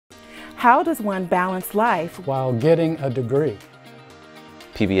How does one balance life while getting a degree?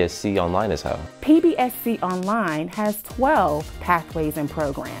 PBSC Online is how. PBSC Online has 12 pathways and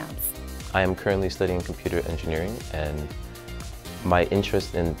programs. I am currently studying computer engineering, and my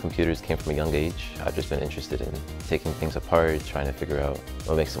interest in computers came from a young age. I've just been interested in taking things apart, trying to figure out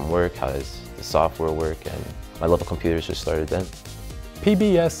what makes them work, how does the software work, and my love of computers just started then.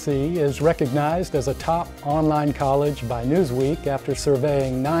 PBSC is recognized as a top online college by Newsweek after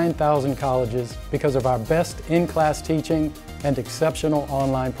surveying 9,000 colleges because of our best in-class teaching and exceptional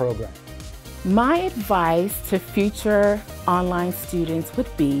online program. My advice to future online students would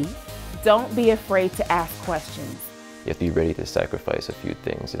be, don't be afraid to ask questions. You have to be ready to sacrifice a few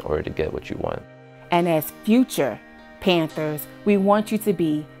things in order to get what you want. And as future Panthers, we want you to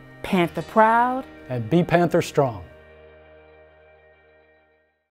be Panther proud And be Panther strong.